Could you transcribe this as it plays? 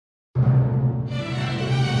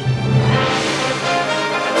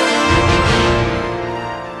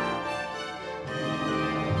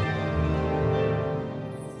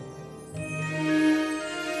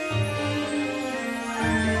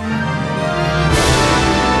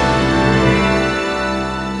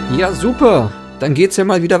Ja, super. Dann geht's ja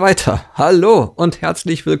mal wieder weiter. Hallo und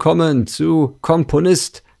herzlich willkommen zu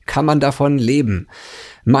Komponist. Kann man davon leben?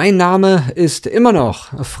 Mein Name ist immer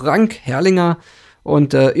noch Frank Herrlinger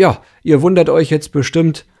und ihr wundert euch jetzt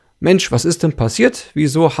bestimmt, Mensch, was ist denn passiert?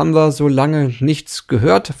 Wieso haben wir so lange nichts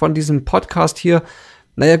gehört von diesem Podcast hier?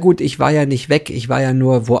 Naja gut, ich war ja nicht weg, ich war ja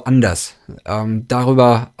nur woanders.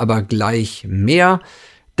 Darüber aber gleich mehr.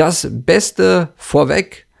 Das Beste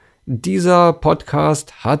vorweg: Dieser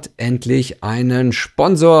Podcast hat endlich einen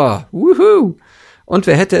Sponsor. Wuhu! Und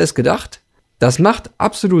wer hätte es gedacht? Das macht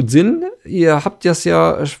absolut Sinn. Ihr habt das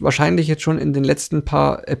ja wahrscheinlich jetzt schon in den letzten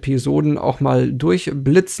paar Episoden auch mal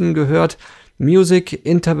durchblitzen gehört. Music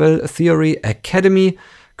Interval Theory Academy,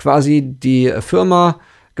 quasi die Firma,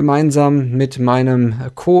 gemeinsam mit meinem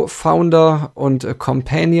Co-Founder und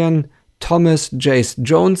Companion Thomas Jace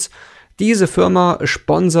Jones. Diese Firma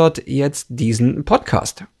sponsert jetzt diesen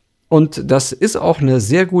Podcast. Und das ist auch eine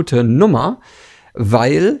sehr gute Nummer,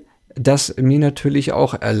 weil das mir natürlich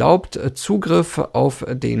auch erlaubt, Zugriff auf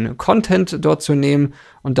den Content dort zu nehmen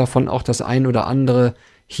und davon auch das ein oder andere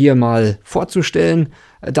hier mal vorzustellen.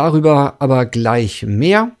 Darüber aber gleich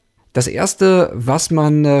mehr. Das Erste, was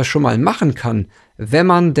man schon mal machen kann, wenn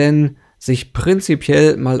man denn sich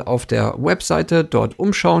prinzipiell mal auf der Webseite dort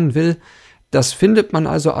umschauen will, das findet man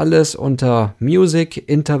also alles unter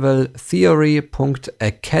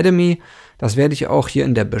musicintervaltheory.academy. Das werde ich auch hier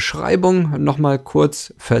in der Beschreibung nochmal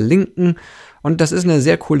kurz verlinken. Und das ist eine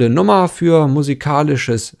sehr coole Nummer für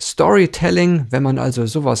musikalisches Storytelling, wenn man also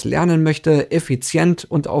sowas lernen möchte, effizient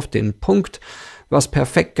und auf den Punkt, was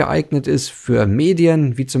perfekt geeignet ist für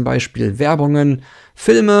Medien, wie zum Beispiel Werbungen,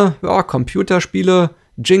 Filme, Computerspiele,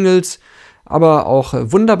 Jingles, aber auch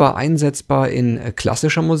wunderbar einsetzbar in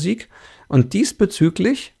klassischer Musik. Und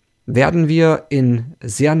diesbezüglich werden wir in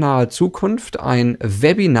sehr naher Zukunft ein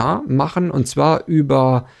Webinar machen, und zwar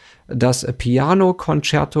über das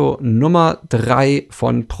Piano-Konzerto Nummer 3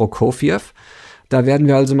 von Prokofjew. Da werden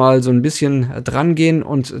wir also mal so ein bisschen dran gehen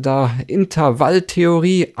und da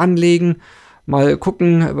Intervalltheorie anlegen, mal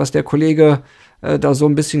gucken, was der Kollege da so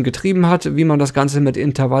ein bisschen getrieben hat, wie man das Ganze mit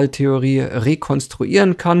Intervalltheorie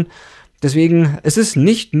rekonstruieren kann. Deswegen, es ist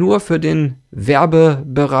nicht nur für den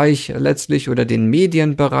Werbebereich letztlich oder den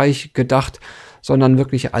Medienbereich gedacht, sondern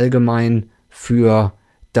wirklich allgemein für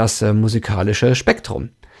das musikalische Spektrum.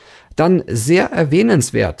 Dann sehr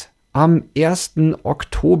erwähnenswert: Am 1.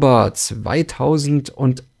 Oktober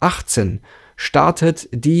 2018 startet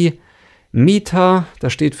die MITA,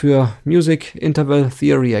 das steht für Music Interval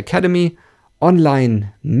Theory Academy,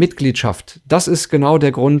 Online-Mitgliedschaft. Das ist genau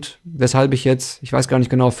der Grund, weshalb ich jetzt, ich weiß gar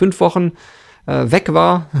nicht genau, 5 Wochen weg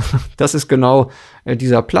war. Das ist genau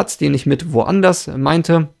dieser Platz, den ich mit woanders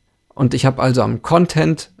meinte. Und ich habe also am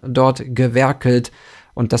Content dort gewerkelt.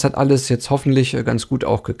 Und das hat alles jetzt hoffentlich ganz gut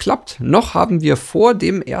auch geklappt. Noch haben wir vor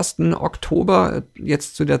dem 1. Oktober,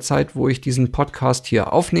 jetzt zu der Zeit, wo ich diesen Podcast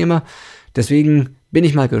hier aufnehme. Deswegen bin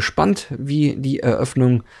ich mal gespannt, wie die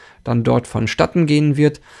Eröffnung dann dort vonstatten gehen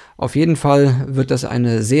wird. Auf jeden Fall wird das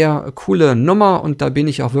eine sehr coole Nummer und da bin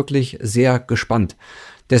ich auch wirklich sehr gespannt.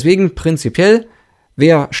 Deswegen prinzipiell,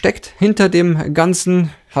 wer steckt hinter dem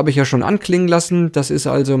Ganzen, habe ich ja schon anklingen lassen. Das ist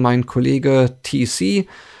also mein Kollege TC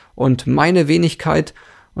und meine Wenigkeit.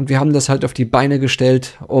 Und wir haben das halt auf die Beine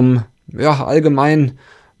gestellt, um allgemein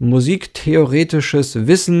musiktheoretisches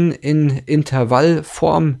Wissen in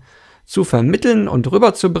Intervallform zu vermitteln und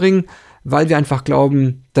rüberzubringen, weil wir einfach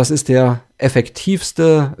glauben, das ist der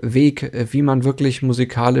effektivste Weg, wie man wirklich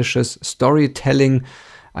musikalisches Storytelling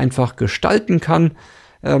einfach gestalten kann.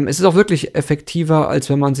 Es ist auch wirklich effektiver, als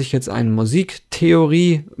wenn man sich jetzt ein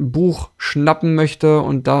Musiktheoriebuch schnappen möchte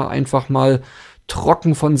und da einfach mal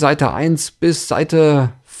trocken von Seite 1 bis Seite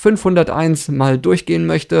 501 mal durchgehen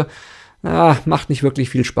möchte. Macht nicht wirklich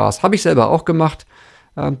viel Spaß. Habe ich selber auch gemacht,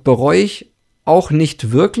 bereue ich auch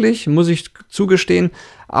nicht wirklich, muss ich zugestehen,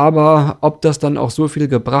 aber ob das dann auch so viel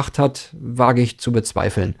gebracht hat, wage ich zu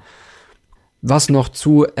bezweifeln. Was noch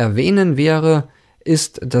zu erwähnen wäre,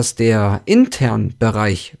 ist, dass der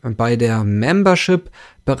Intern-Bereich bei der Membership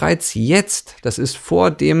bereits jetzt, das ist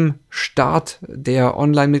vor dem Start der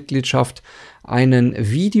Online-Mitgliedschaft, einen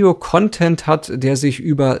Video-Content hat, der sich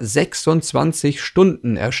über 26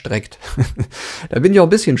 Stunden erstreckt. Da bin ich auch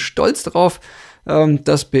ein bisschen stolz drauf.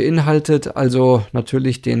 Das beinhaltet also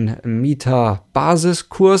natürlich den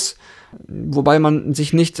MITA-Basiskurs, wobei man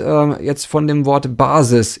sich nicht jetzt von dem Wort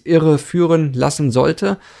Basis irreführen lassen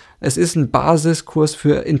sollte. Es ist ein Basiskurs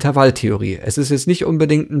für Intervalltheorie. Es ist jetzt nicht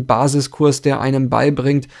unbedingt ein Basiskurs, der einem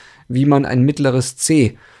beibringt, wie man ein mittleres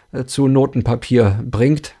C zu Notenpapier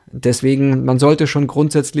bringt. Deswegen, man sollte schon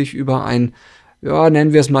grundsätzlich über ein ja,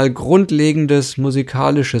 nennen wir es mal, grundlegendes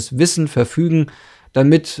musikalisches Wissen verfügen,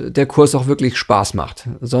 damit der Kurs auch wirklich Spaß macht.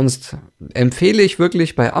 Sonst empfehle ich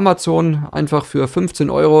wirklich bei Amazon einfach für 15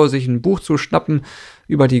 € sich ein Buch zu schnappen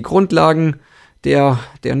über die Grundlagen der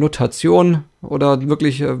Notation oder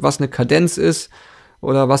wirklich was eine Kadenz ist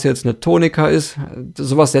oder was jetzt eine Tonika ist.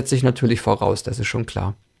 Sowas setze ich natürlich voraus, das ist schon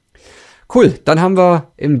klar. Cool, dann haben wir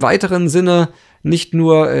im weiteren Sinne nicht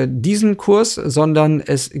nur diesen Kurs, sondern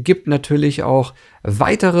es gibt natürlich auch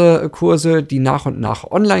weitere Kurse, die nach und nach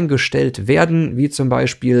online gestellt werden, wie zum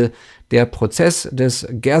Beispiel der Prozess des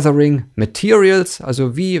Gathering Materials,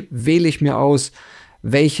 also wie wähle ich mir aus,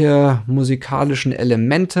 welche musikalischen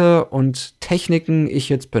Elemente und Techniken ich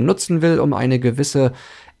jetzt benutzen will, um eine gewisse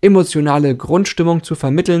emotionale Grundstimmung zu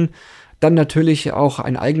vermitteln. Dann natürlich auch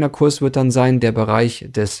ein eigener Kurs wird dann sein, der Bereich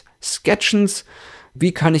des Sketchens.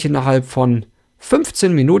 Wie kann ich innerhalb von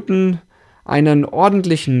 15 Minuten einen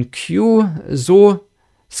ordentlichen Cue so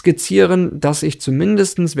skizzieren, dass ich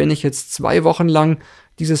zumindest, wenn ich jetzt 2 Wochen lang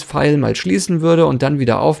dieses File mal schließen würde und dann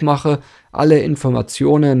wieder aufmache, alle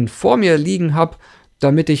Informationen vor mir liegen habe,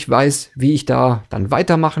 damit ich weiß, wie ich da dann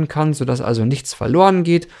weitermachen kann, sodass also nichts verloren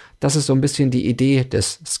geht. Das ist so ein bisschen die Idee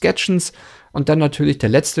des Sketchens. Und dann natürlich der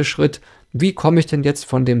letzte Schritt, wie komme ich denn jetzt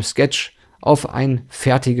von dem Sketch auf ein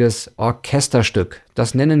fertiges Orchesterstück?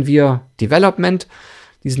 Das nennen wir Development,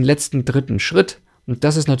 diesen letzten dritten Schritt. Und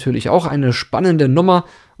das ist natürlich auch eine spannende Nummer.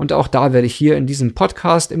 Und auch da werde ich hier in diesem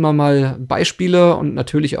Podcast immer mal Beispiele und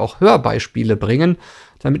natürlich auch Hörbeispiele bringen,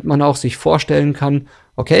 damit man auch sich vorstellen kann,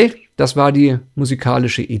 okay, das war die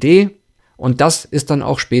musikalische Idee und das ist dann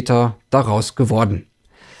auch später daraus geworden.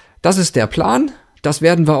 Das ist der Plan. Das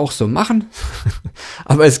werden wir auch so machen.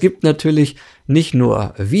 Aber es gibt natürlich nicht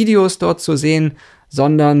nur Videos dort zu sehen,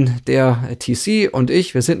 sondern der TC und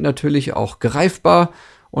ich, wir sind natürlich auch greifbar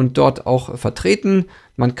und dort auch vertreten.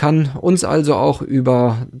 Man kann uns also auch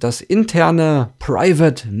über das interne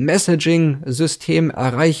Private Messaging System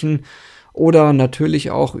erreichen oder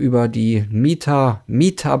natürlich auch über die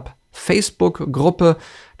Meetup Facebook-Gruppe.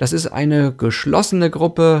 Das ist eine geschlossene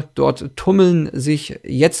Gruppe. Dort tummeln sich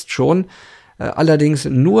jetzt schon allerdings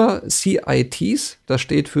nur CITs, das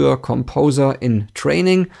steht für Composer in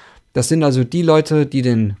Training. Das sind also die Leute, die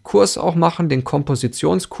den Kurs auch machen, den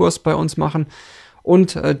Kompositionskurs bei uns machen.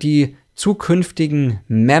 Und die zukünftigen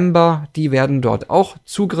Member, die werden dort auch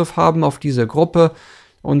Zugriff haben auf diese Gruppe.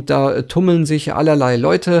 Und da tummeln sich allerlei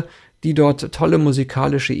Leute, die dort tolle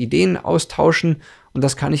musikalische Ideen austauschen. Und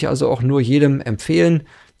das kann ich also auch nur jedem empfehlen,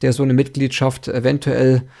 der so eine Mitgliedschaft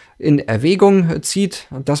eventuell in Erwägung zieht,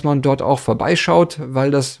 dass man dort auch vorbeischaut, weil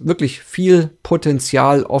das wirklich viel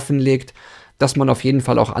Potenzial offenlegt, das man auf jeden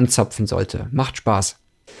Fall auch anzapfen sollte. Macht Spaß.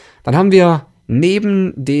 Dann haben wir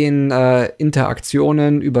neben den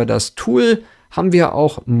Interaktionen über das Tool, haben wir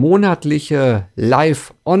auch monatliche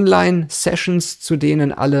Live-Online-Sessions, zu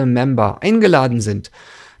denen alle Member eingeladen sind.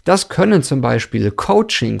 Das können zum Beispiel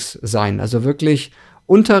Coachings sein, also wirklich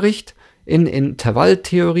Unterricht in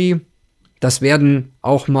Intervalltheorie. Das werden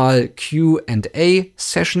auch mal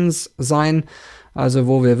Q&A-Sessions sein, also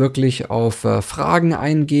wo wir wirklich auf Fragen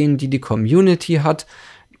eingehen, die die Community hat.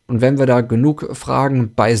 Und wenn wir da genug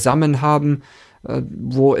Fragen beisammen haben,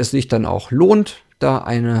 wo es sich dann auch lohnt, da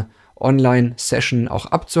eine Online-Session auch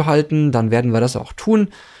abzuhalten, dann werden wir das auch tun.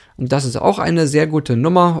 Und das ist auch eine sehr gute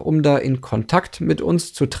Nummer, um da in Kontakt mit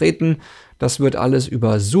uns zu treten. Das wird alles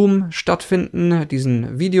über Zoom stattfinden.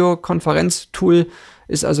 Diesen Videokonferenz-Tool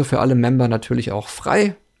ist also für alle Member natürlich auch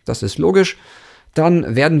frei. Das ist logisch.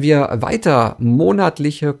 Dann werden wir weiter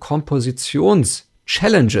monatliche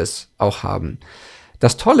Kompositions-Challenges auch haben.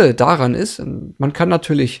 Das Tolle daran ist, man kann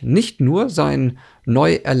natürlich nicht nur sein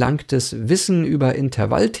neu erlangtes Wissen über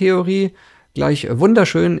Intervalltheorie gleich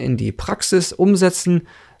wunderschön in die Praxis umsetzen,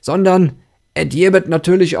 sondern es gibt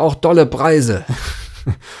natürlich auch tolle Preise.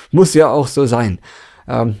 Muss ja auch so sein.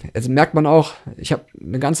 Jetzt merkt man auch, ich habe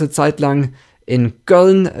eine ganze Zeit lang in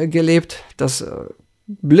Köln gelebt. Das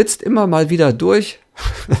blitzt immer mal wieder durch.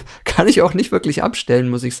 Kann ich auch nicht wirklich abstellen,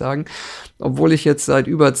 muss ich sagen. Obwohl ich jetzt seit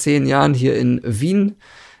über 10 Jahren hier in Wien,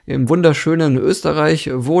 im wunderschönen Österreich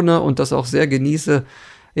wohne und das auch sehr genieße.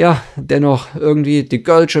 Ja, dennoch irgendwie die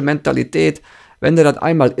kölsche Mentalität. Wenn du das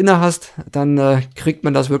einmal inne hast, dann kriegt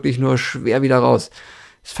man das wirklich nur schwer wieder raus.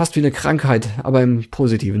 Ist fast wie eine Krankheit, aber im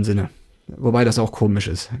positiven Sinne. Wobei das auch komisch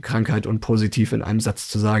ist, Krankheit und positiv in einem Satz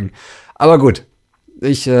zu sagen. Aber gut,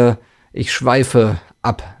 ich schweife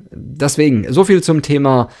ab. Deswegen, so viel zum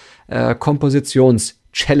Thema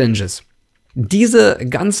Kompositions-Challenges. Diese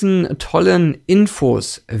ganzen tollen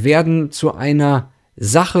Infos werden zu einer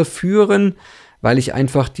Sache führen, weil ich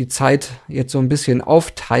einfach die Zeit jetzt so ein bisschen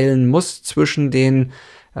aufteilen muss zwischen den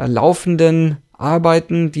laufenden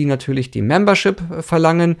Arbeiten, die natürlich die Membership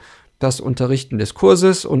verlangen, das Unterrichten des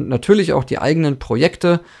Kurses und natürlich auch die eigenen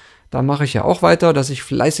Projekte. Da mache ich ja auch weiter, dass ich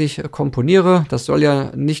fleißig komponiere. Das soll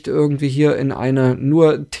ja nicht irgendwie hier in eine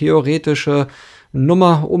nur theoretische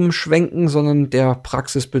Nummer umschwenken, sondern der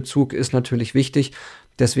Praxisbezug ist natürlich wichtig.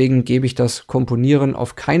 Deswegen gebe ich das Komponieren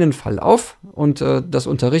auf keinen Fall auf. Und das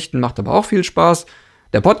Unterrichten macht aber auch viel Spaß.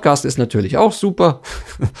 Der Podcast ist natürlich auch super.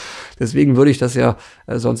 Deswegen würde ich das ja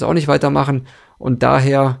sonst auch nicht weitermachen. Und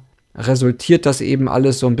daher resultiert das eben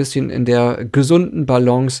alles so ein bisschen in der gesunden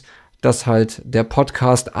Balance, dass halt der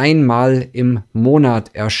Podcast einmal im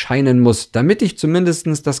Monat erscheinen muss, damit ich zumindest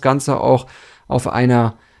das Ganze auch auf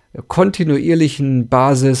einer kontinuierlichen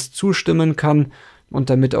Basis zustimmen kann und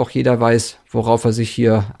damit auch jeder weiß, worauf er sich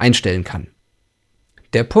hier einstellen kann.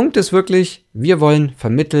 Der Punkt ist wirklich, wir wollen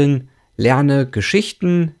vermitteln, lerne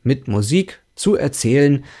Geschichten mit Musik zu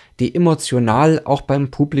erzählen, die emotional auch beim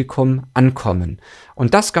Publikum ankommen.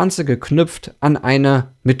 Und das Ganze geknüpft an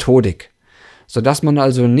eine Methodik, sodass man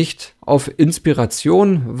also nicht auf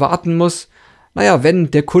Inspiration warten muss,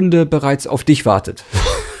 wenn der Kunde bereits auf dich wartet.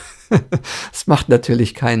 Das macht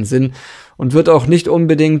natürlich keinen Sinn und wird auch nicht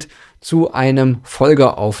unbedingt zu einem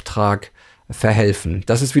Folgeauftrag verhelfen.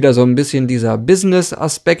 Das ist wieder so ein bisschen dieser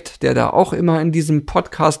Business-Aspekt, der da auch immer in diesem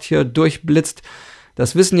Podcast hier durchblitzt.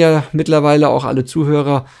 Das wissen ja mittlerweile auch alle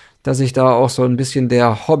Zuhörer, dass ich da auch so ein bisschen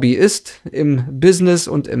der Hobbyist im Business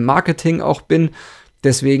und im Marketing auch bin.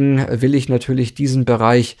 Deswegen will ich natürlich diesen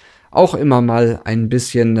Bereich auch immer mal ein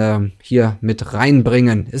bisschen hier mit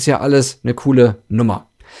reinbringen. Ist ja alles eine coole Nummer.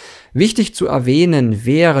 Wichtig zu erwähnen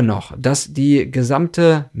wäre noch, dass die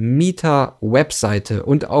gesamte Mieter-Webseite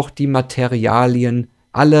und auch die Materialien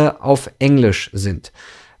alle auf Englisch sind.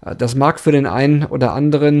 Das mag für den einen oder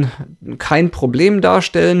anderen kein Problem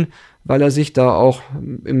darstellen, weil er sich da auch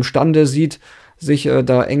imstande sieht, sich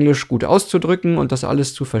da Englisch gut auszudrücken und das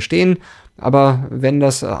alles zu verstehen. Aber wenn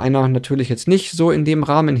das einer natürlich jetzt nicht so in dem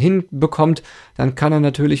Rahmen hinbekommt, dann kann er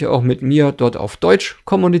natürlich auch mit mir dort auf Deutsch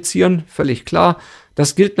kommunizieren, völlig klar.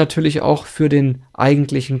 Das gilt natürlich auch für den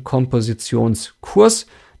eigentlichen Kompositionskurs.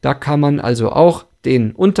 Da kann man also auch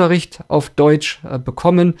den Unterricht auf Deutsch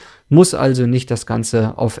bekommen, muss also nicht das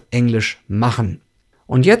Ganze auf Englisch machen.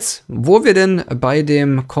 Und jetzt, wo wir denn bei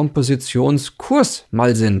dem Kompositionskurs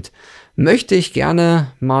mal sind, möchte ich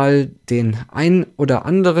gerne mal den ein oder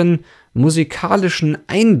anderen musikalischen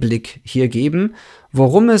Einblick hier geben,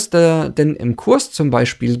 worum es da denn im Kurs zum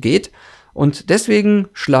Beispiel geht. Und deswegen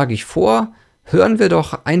schlage ich vor, hören wir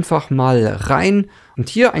doch einfach mal rein. Und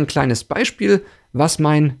hier ein kleines Beispiel, was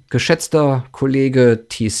mein geschätzter Kollege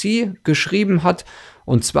TC geschrieben hat.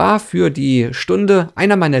 Und zwar für die Stunde,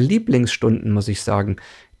 einer meiner Lieblingsstunden, muss ich sagen,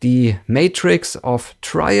 die Matrix of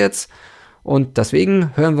Triads. Und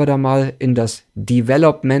deswegen hören wir da mal in das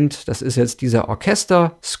Development, das ist jetzt dieser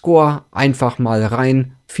Orchester-Score, einfach mal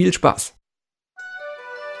rein. Viel Spaß!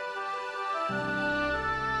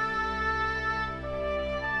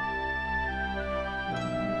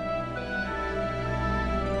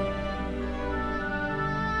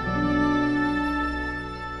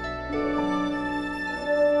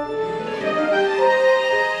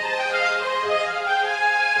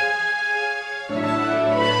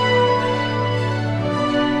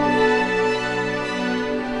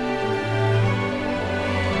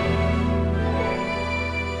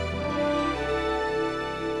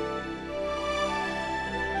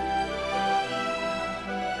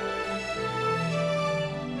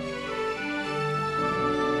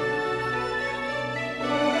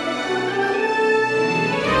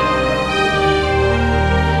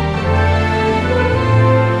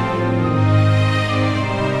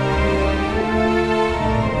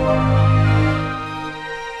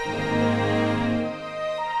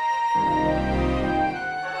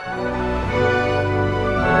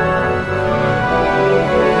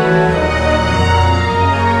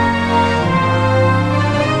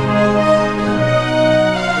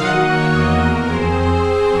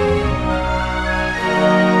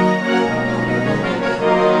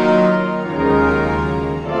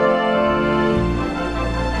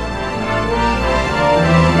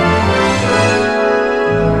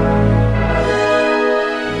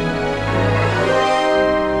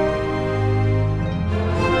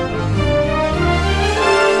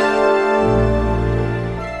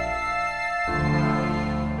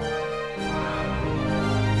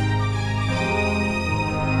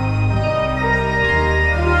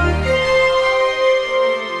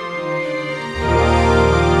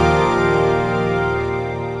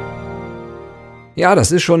 Ja,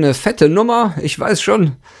 das ist schon eine fette Nummer. Ich weiß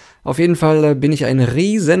schon, Auf jeden Fall bin ich ein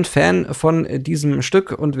riesen Fan von diesem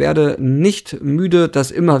Stück und werde nicht müde,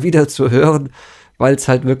 das immer wieder zu hören, weil es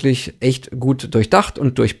halt wirklich echt gut durchdacht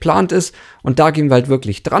und durchplant ist. Und da gehen wir halt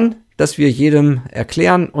wirklich dran, dass wir jedem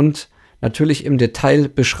erklären und natürlich im Detail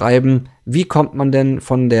beschreiben, wie kommt man denn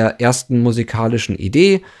von der ersten musikalischen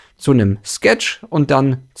Idee zu einem Sketch und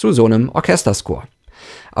dann zu so einem Orchesterscore.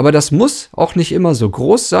 Aber das muss auch nicht immer so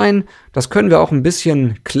groß sein. Das können wir auch ein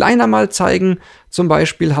bisschen kleiner mal zeigen. Zum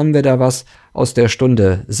Beispiel haben wir da was aus der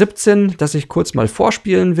Stunde 17, das ich kurz mal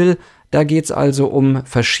vorspielen will. Da geht es also um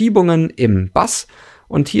Verschiebungen im Bass.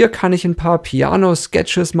 Und hier kann ich ein paar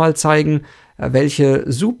Piano-Sketches mal zeigen, welche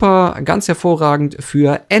super, ganz hervorragend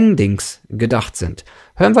für Endings gedacht sind.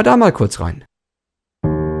 Hören wir da mal kurz rein.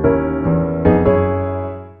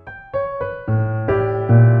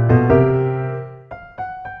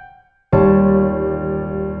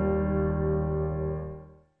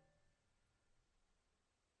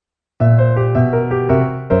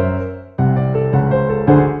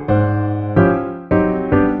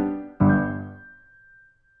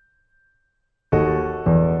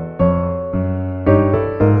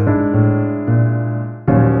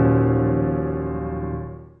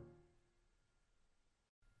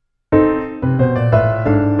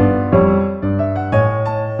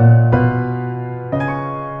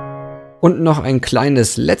 Und noch ein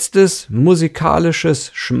kleines letztes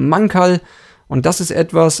musikalisches Schmankerl. Und das ist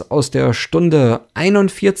etwas aus der Stunde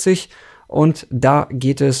 41. Und da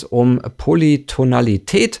geht es um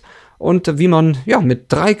Polytonalität und wie man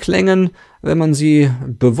mit 3 Klängen, wenn man sie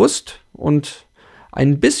bewusst und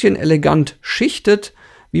ein bisschen elegant schichtet,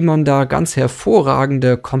 wie man da ganz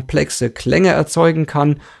hervorragende, komplexe Klänge erzeugen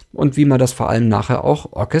kann und wie man das vor allem nachher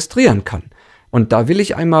auch orchestrieren kann. Und da will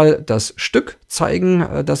ich einmal das Stück zeigen,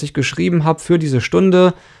 das ich geschrieben habe für diese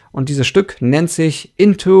Stunde. Und dieses Stück nennt sich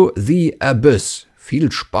Into the Abyss.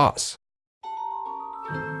 Viel Spaß!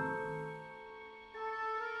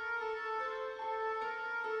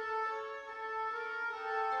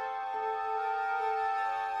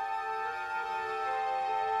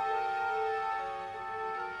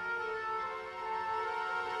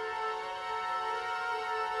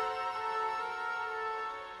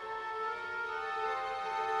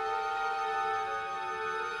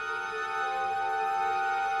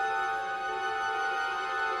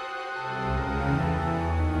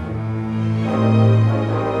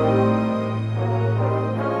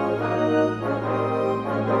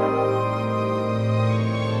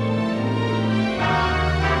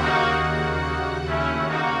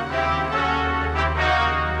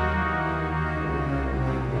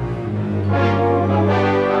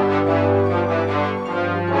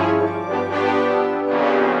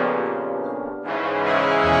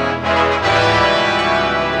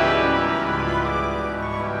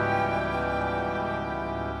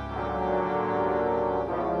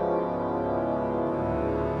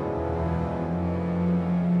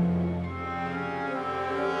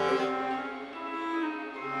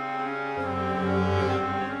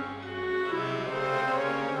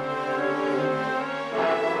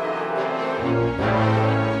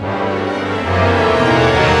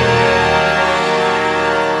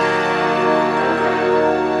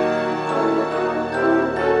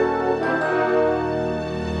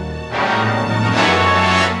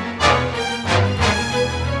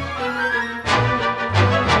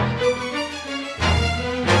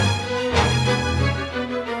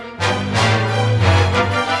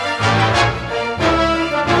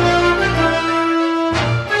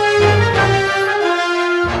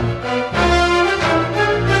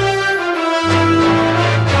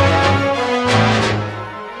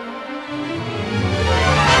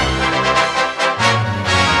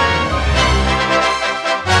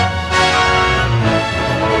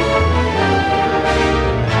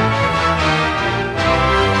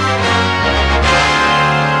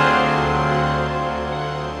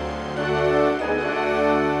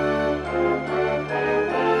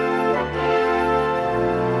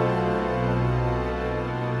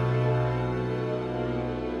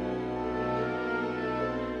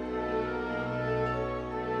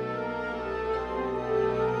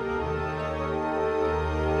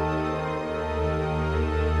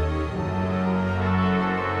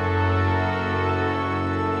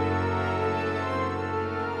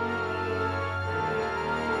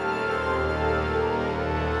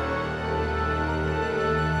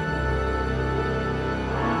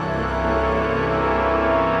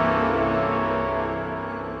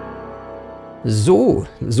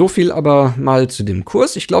 So viel aber mal zu dem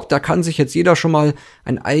Kurs. Ich glaube, da kann sich jetzt jeder schon mal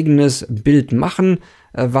ein eigenes Bild machen,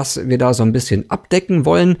 was wir da so ein bisschen abdecken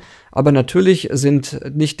wollen. Aber natürlich sind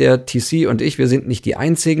nicht der TC und ich, wir sind nicht die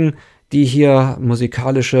einzigen, die hier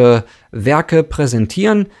musikalische Werke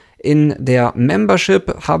präsentieren. In der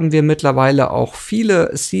Membership haben wir mittlerweile auch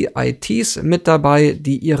viele CITs mit dabei,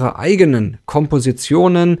 die ihre eigenen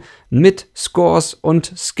Kompositionen mit Scores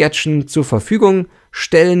und Sketchen zur Verfügung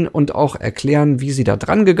stellen und auch erklären, wie sie da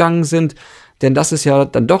dran gegangen sind. Denn das ist ja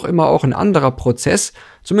dann doch immer auch ein anderer Prozess,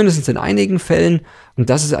 zumindest in einigen Fällen.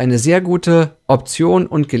 Und das ist eine sehr gute Option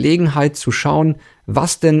und Gelegenheit zu schauen,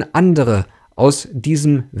 was denn andere aus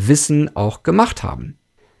diesem Wissen auch gemacht haben.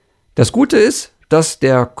 Das Gute ist, dass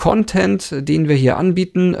der Content, den wir hier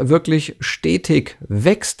anbieten, wirklich stetig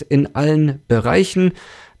wächst in allen Bereichen.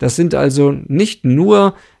 Das sind also nicht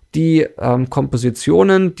nur die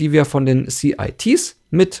Kompositionen, die wir von den CITs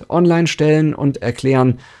mit online stellen und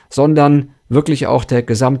erklären, sondern wirklich auch der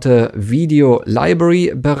gesamte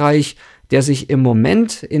Video-Library-Bereich, der sich im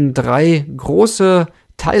Moment in 3 große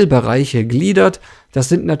Teilbereiche gliedert. Das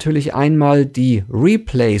sind natürlich einmal die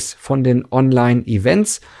Replays von den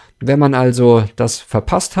Online-Events. Wenn man also das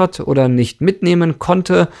verpasst hat oder nicht mitnehmen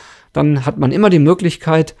konnte, dann hat man immer die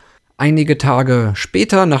Möglichkeit, einige Tage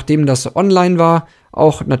später, nachdem das online war,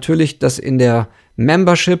 auch natürlich das in der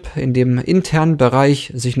Membership, in dem internen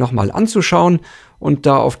Bereich sich nochmal anzuschauen und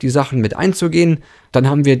da auf die Sachen mit einzugehen. Dann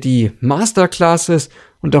haben wir die Masterclasses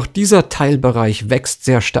und auch dieser Teilbereich wächst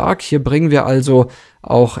sehr stark. Hier bringen wir also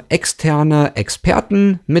auch externe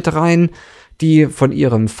Experten mit rein, die von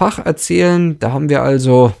ihrem Fach erzählen. Da haben wir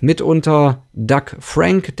also mitunter Doug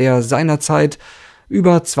Frank, der seinerzeit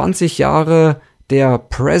über 20 Jahre der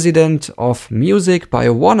President of Music bei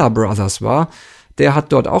Warner Brothers war. Der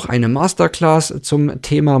hat dort auch eine Masterclass zum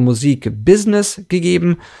Thema Musik-Business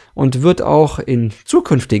gegeben und wird auch in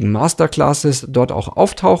zukünftigen Masterclasses dort auch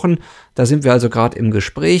auftauchen. Da sind wir also gerade im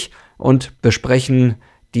Gespräch und besprechen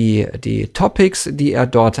die Topics, die er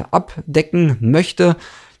dort abdecken möchte.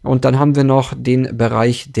 Und dann haben wir noch den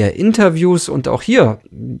Bereich der Interviews und auch hier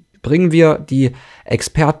bringen wir die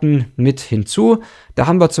Experten mit hinzu. Da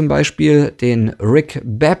haben wir zum Beispiel den Rick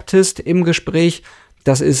Baptist im Gespräch.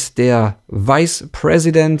 Das ist der Vice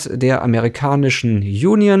President der amerikanischen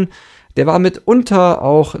Union. Der war mitunter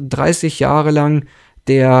auch 30 Jahre lang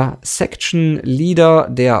der Section Leader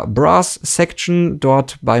der Brass Section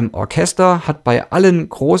dort beim Orchester, hat bei allen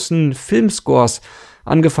großen Filmscores,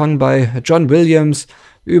 angefangen bei John Williams,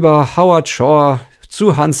 über Howard Shore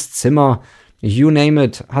zu Hans Zimmer, you name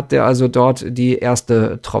it, hat er also dort die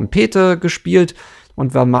erste Trompete gespielt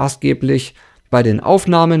und war maßgeblich bei den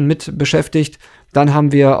Aufnahmen mit beschäftigt. Dann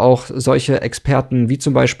haben wir auch solche Experten wie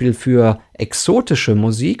zum Beispiel für exotische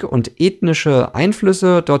Musik und ethnische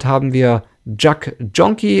Einflüsse. Dort haben wir Jack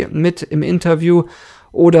Jonke mit im Interview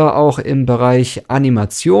oder auch im Bereich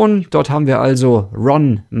Animation. Dort haben wir also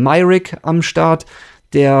Ron Myrick am Start,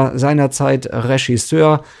 der seinerzeit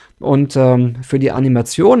Regisseur und für die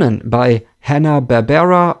Animationen bei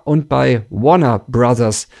Hanna-Barbera und bei Warner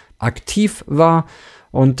Brothers aktiv war.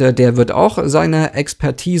 Und der wird auch seine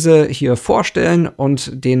Expertise hier vorstellen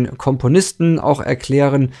und den Komponisten auch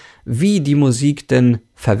erklären, wie die Musik denn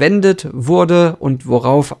verwendet wurde und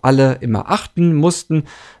worauf alle immer achten mussten,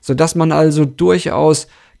 sodass man also durchaus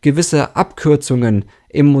gewisse Abkürzungen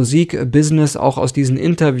im Musikbusiness auch aus diesen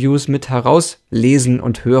Interviews mit herauslesen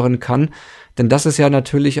und hören kann. Denn das ist ja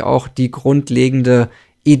natürlich auch die grundlegende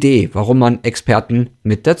Idee, warum man Experten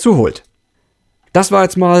mit dazu holt. Das war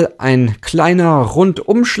jetzt mal ein kleiner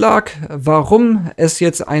Rundumschlag, warum es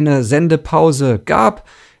jetzt eine Sendepause gab.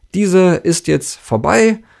 Diese ist jetzt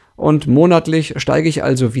vorbei und monatlich steige ich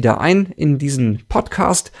also wieder ein in diesen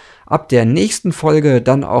Podcast. Ab der nächsten Folge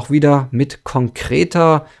dann auch wieder mit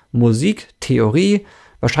konkreter Musiktheorie,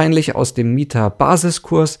 wahrscheinlich aus dem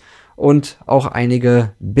Mieter-Basiskurs und auch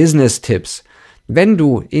einige Business-Tipps. Wenn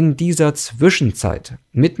du in dieser Zwischenzeit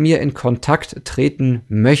mit mir in Kontakt treten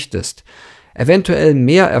möchtest, eventuell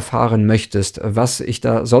mehr erfahren möchtest, was ich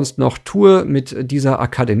da sonst noch tue mit dieser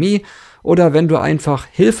Akademie, oder wenn du einfach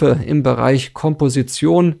Hilfe im Bereich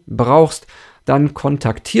Komposition brauchst, dann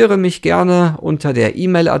kontaktiere mich gerne unter der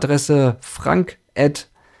E-Mail-Adresse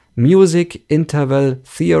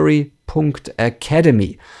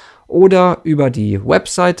frank@musicintervaltheory.academy oder über die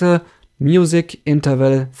Webseite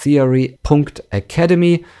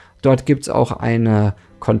musicintervaltheory.academy. Dort gibt es auch eine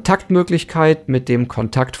Kontaktmöglichkeit mit dem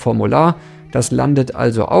Kontaktformular. Das landet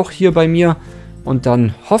also auch hier bei mir. Und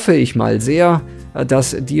dann hoffe ich mal sehr,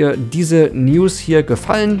 dass dir diese News hier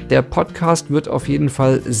gefallen. Der Podcast wird auf jeden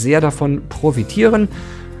Fall sehr davon profitieren.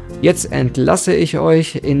 Jetzt entlasse ich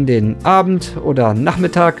euch in den Abend oder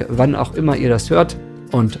Nachmittag, wann auch immer ihr das hört,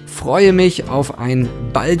 und freue mich auf ein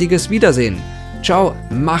baldiges Wiedersehen. Ciao,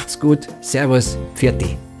 macht's gut, Servus,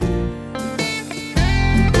 Pfiat.